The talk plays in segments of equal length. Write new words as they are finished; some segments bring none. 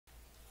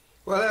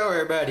Well, hello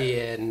everybody,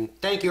 and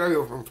thank you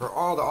everyone for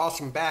all the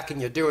awesome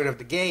backing you're doing of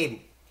the game.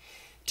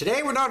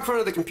 Today we're not in front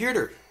of the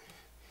computer.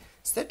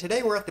 Instead,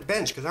 today we're at the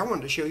bench because I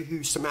wanted to show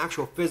you some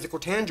actual physical,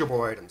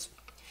 tangible items.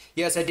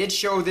 Yes, I did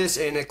show this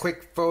in a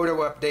quick photo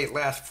update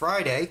last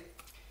Friday,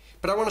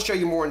 but I want to show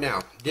you more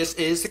now. This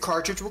is the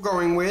cartridge we're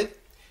going with.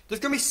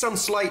 There's going to be some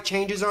slight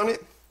changes on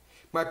it.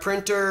 My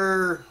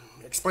printer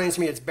explains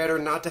to me it's better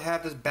not to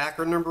have this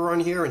backer number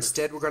on here.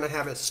 Instead, we're going to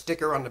have a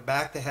sticker on the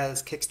back that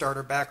has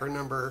Kickstarter backer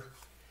number.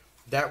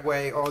 That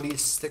way all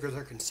these stickers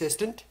are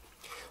consistent.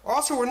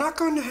 Also, we're not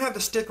going to have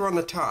the sticker on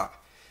the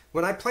top.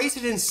 When I place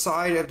it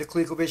inside of the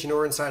Colecovision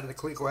or inside of the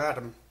Coleco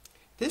Adam,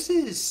 this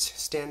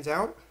stands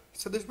out.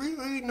 So there's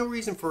really no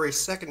reason for a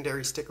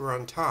secondary sticker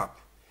on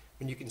top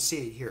when you can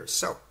see it here.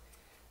 So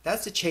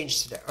that's the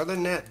change to that. Other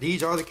than that,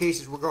 these are the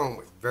cases we're going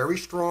with. Very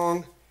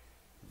strong,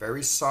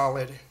 very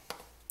solid.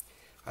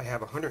 I have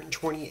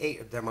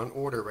 128 of them on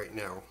order right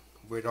now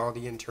with all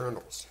the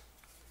internals.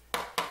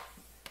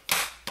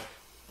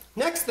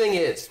 Next thing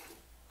is,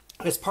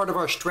 as part of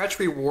our stretch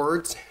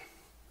rewards,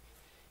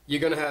 you're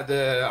going to have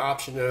the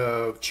option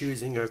of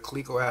choosing a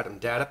Coleco Adam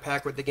data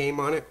pack with the game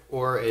on it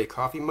or a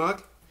coffee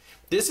mug.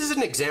 This is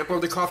an example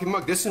of the coffee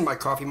mug. This is my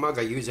coffee mug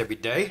I use every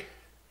day.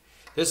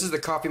 This is the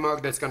coffee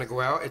mug that's going to go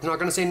out. It's not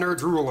going to say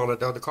Nerds Rule on it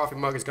though. The coffee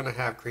mug is going to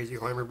have Crazy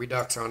Climber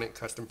Redux on it,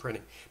 custom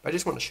printing. But I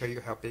just want to show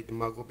you how big the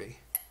mug will be.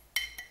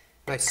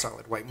 Nice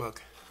solid white mug.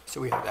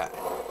 So we have that.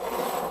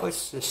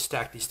 Let's just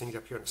stack these things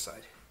up here on the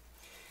side.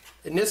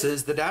 And this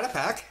is the data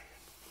pack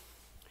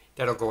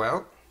that'll go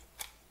out.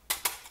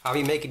 I'll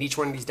be making each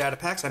one of these data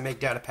packs. I make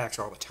data packs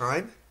all the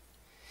time.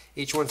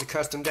 Each one's a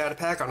custom data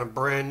pack on a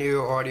brand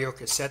new audio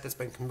cassette that's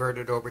been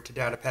converted over to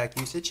data pack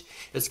usage.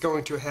 It's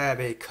going to have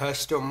a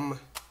custom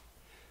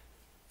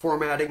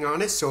formatting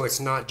on it, so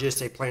it's not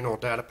just a plain old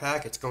data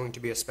pack. It's going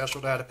to be a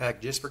special data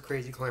pack just for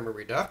Crazy Climber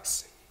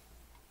Redux.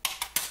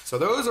 So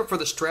those are for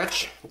the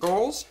stretch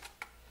goals.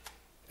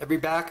 Every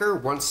backer,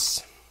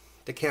 once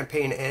the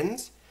campaign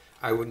ends,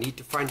 I would need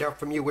to find out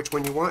from you which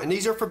one you want. And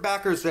these are for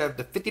backers that have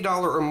the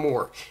 $50 or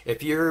more.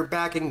 If you're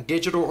backing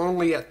digital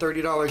only at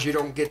 $30, you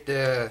don't get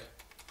the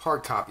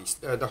hard copies,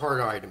 the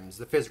hard items,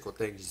 the physical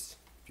things.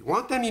 If you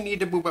want them, you need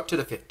to move up to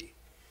the $50.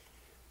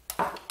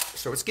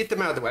 So let's get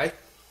them out of the way.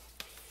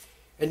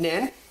 And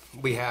then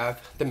we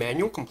have the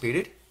manual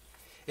completed.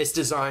 It's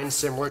designed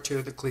similar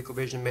to the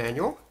Colecovision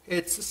manual.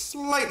 It's a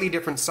slightly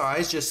different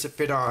size just to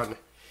fit on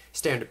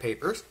standard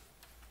papers.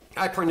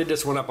 I printed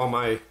this one up on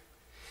my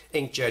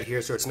inkjet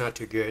here, so it's not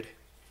too good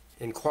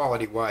in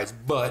quality wise,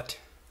 but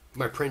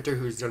my printer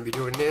who's going to be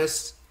doing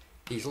this,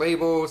 these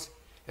labels,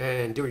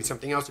 and doing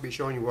something else to be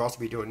showing you will also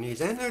be doing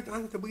these, and I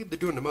believe they're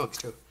doing the mugs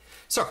too.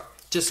 So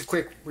just a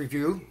quick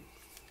review.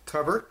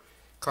 Cover,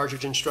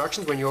 cartridge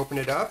instructions. When you open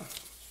it up,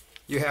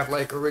 you have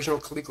like original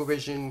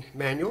ColecoVision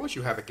manuals.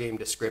 You have a game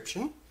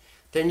description.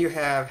 Then you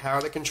have how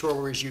the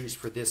controller is used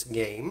for this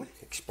game.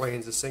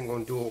 Explains the single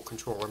and dual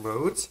controller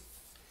modes.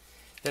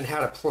 Then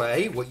how to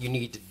play, what you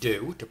need to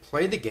do to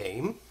play the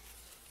game.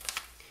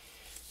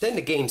 Then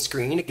the game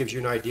screen, it gives you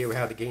an idea of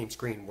how the game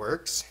screen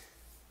works.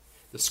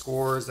 The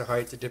scores, the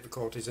heights, the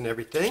difficulties, and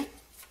everything.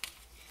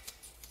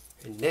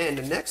 And then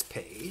the next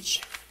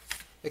page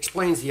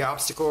explains the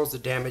obstacles, the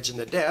damage, and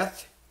the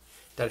death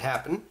that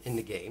happen in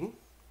the game.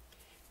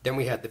 Then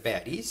we have the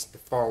baddies, the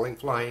falling,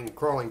 flying,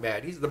 crawling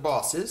baddies, the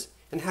bosses,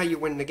 and how you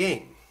win the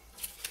game.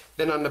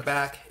 Then on the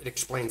back, it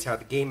explains how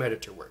the game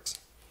editor works.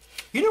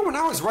 You know, when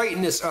I was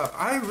writing this up,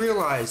 I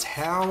realized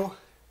how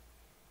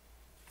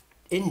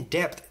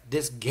in-depth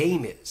this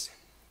game is.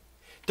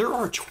 There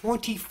are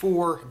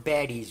 24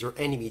 baddies or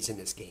enemies in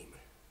this game.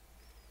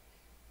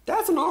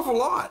 That's an awful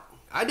lot.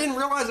 I didn't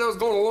realize I was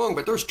going along,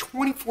 but there's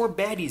 24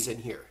 baddies in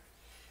here.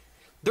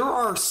 There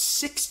are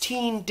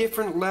 16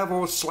 different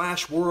levels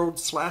slash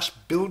worlds slash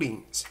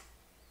buildings.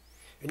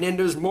 And then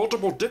there's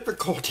multiple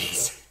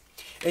difficulties.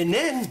 And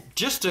then,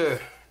 just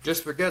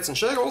for guts and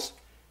shiggles,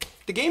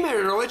 the game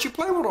editor will let you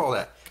play with all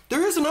that.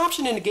 There is an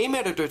option in the game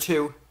editor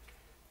too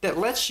that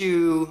lets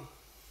you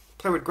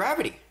play with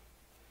gravity.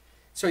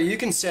 So you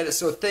can set it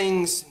so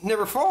things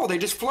never fall, they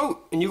just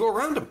float and you go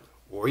around them.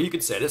 Or you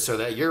can set it so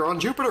that you're on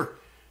Jupiter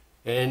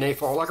and they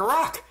fall like a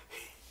rock.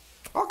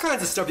 All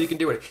kinds of stuff you can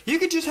do with it. You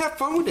can just have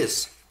fun with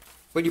this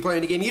when you play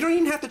in the game. You don't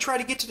even have to try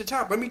to get to the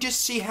top. Let me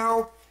just see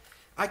how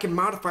I can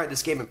modify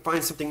this game and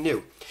find something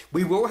new.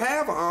 We will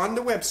have on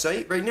the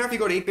website, right now if you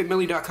go to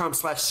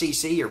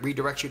 8bitmilli.com/cc, it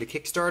redirects you to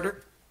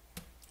Kickstarter.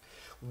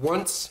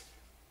 Once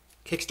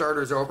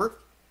Kickstarter is over,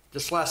 the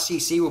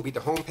 /cc will be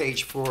the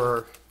homepage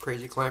for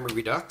Crazy Climber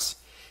Redux.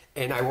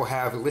 And I will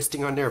have a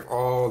listing on there of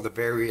all the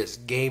various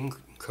game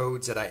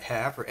codes that I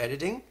have for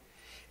editing.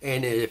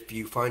 And if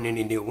you find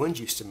any new ones,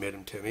 you submit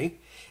them to me.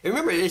 And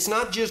remember, it's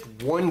not just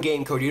one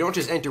game code. You don't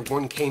just enter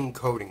one game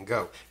code and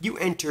go. You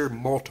enter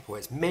multiple,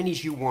 as many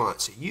as you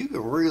want. So you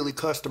can really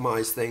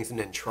customize things and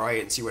then try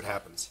it and see what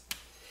happens.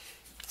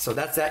 So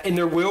that's that. And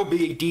there will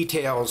be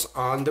details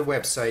on the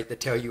website that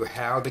tell you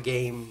how the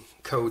game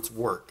codes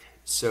work.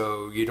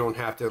 So you don't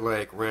have to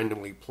like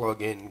randomly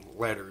plug in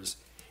letters.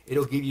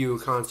 It'll give you a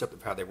concept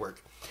of how they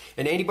work.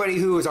 And anybody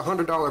who is a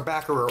 $100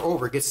 backer or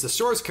over gets the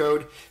source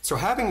code. So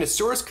having the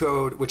source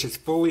code, which is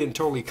fully and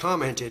totally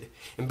commented,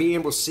 and being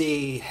able to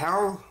see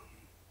how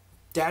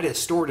data is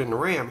stored in the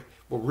RAM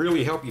will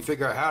really help you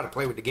figure out how to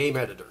play with the game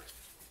editor.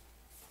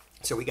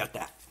 So we got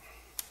that.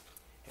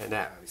 And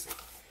that, obviously.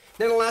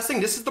 Then the last thing,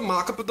 this is the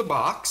mock-up of the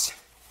box.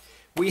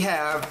 We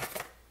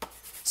have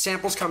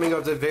samples coming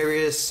of the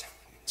various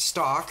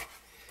stock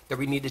that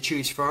we need to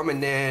choose from,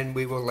 and then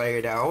we will lay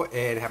it out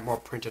and have them all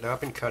printed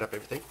up and cut up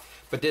everything.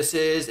 But it's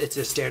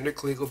a standard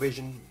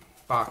Colecovision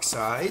box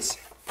size.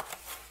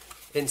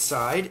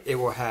 Inside it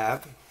will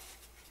have,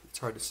 it's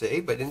hard to say,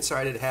 but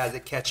inside it has a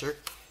catcher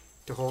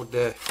to hold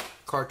the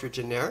cartridge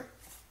in there.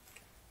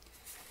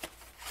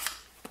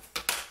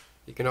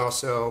 You can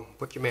also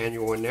put your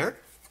manual in there,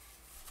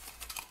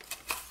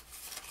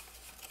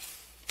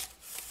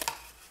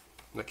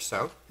 like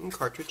so, and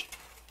cartridge.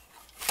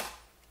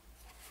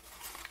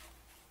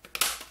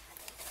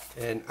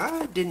 And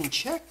I didn't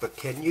check,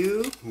 but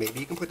maybe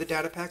you can put the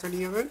data pack on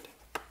the other end?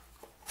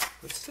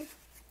 Let's see.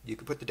 You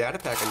can put the data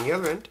pack on the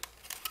other end.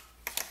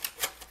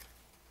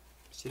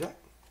 See that?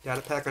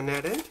 Data pack on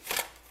that end.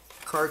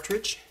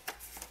 Cartridge.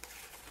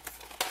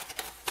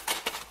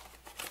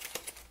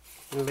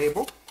 And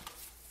label.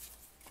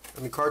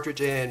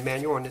 Cartridge and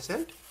manual on this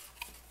end.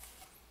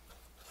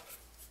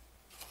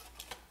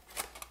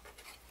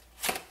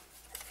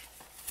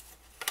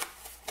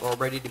 All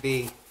ready to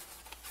be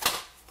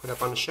put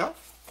up on the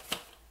shelf.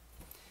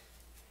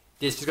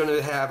 This is going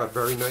to have a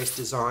very nice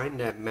design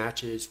that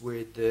matches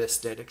with the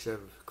aesthetics of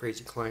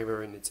Crazy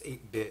Climber and its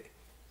 8-bit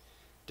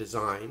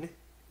design.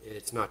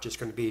 It's not just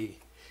going to be...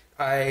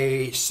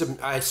 I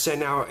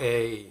sent out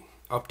a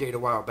update a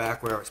while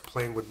back where I was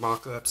playing with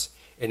mock-ups,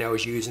 and I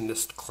was using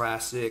this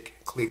classic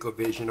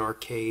Colecovision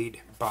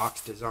arcade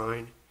box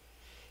design,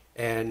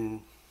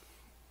 and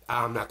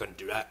I'm not going to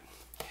do that.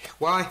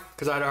 Why?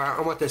 Because I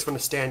want this one to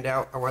stand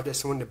out. I want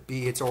this one to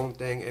be its own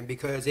thing. And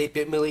because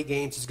 8-Bit Milli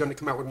Games is going to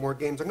come out with more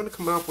games, I'm going to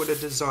come out with a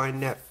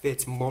design that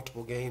fits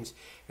multiple games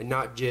and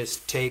not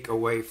just take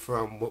away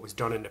from what was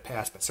done in the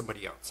past by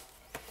somebody else.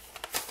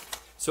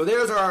 So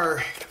there's our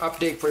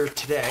update for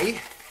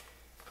today.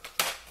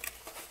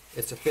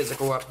 It's a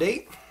physical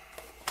update.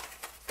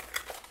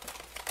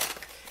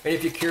 And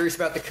if you're curious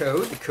about the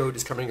code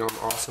is coming on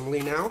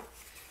awesomely now.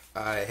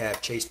 I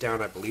have chased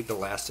down, I believe, the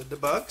last of the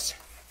bugs.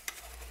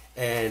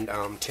 And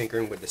I'm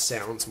tinkering with the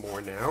sounds more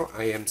now.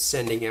 I am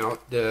sending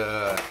out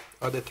the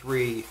other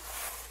 3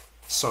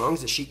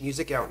 songs, the sheet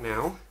music, out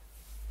now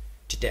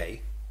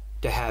today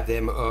to have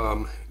them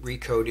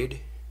recoded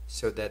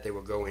so that they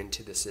will go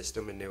into the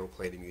system and they will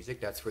play the music.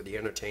 That's for the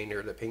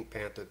Entertainer, the Pink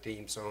Panther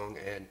theme song,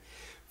 and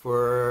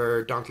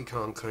for Donkey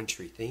Kong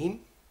Country theme.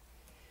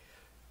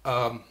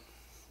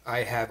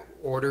 I have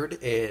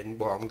ordered, and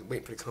well, I'm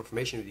waiting for the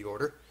confirmation of the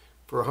order,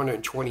 for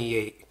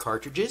 128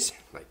 cartridges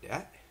like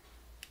that.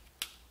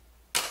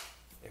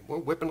 And we're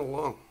whipping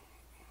along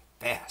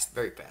fast,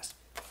 very fast.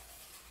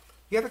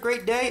 You have a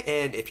great day,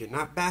 and if you're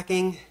not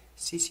backing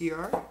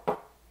CCR,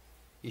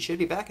 you should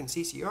be backing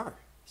CCR.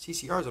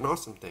 CCR is an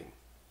awesome thing.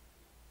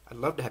 I'd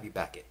love to have you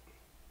back it.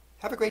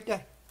 Have a great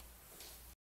day.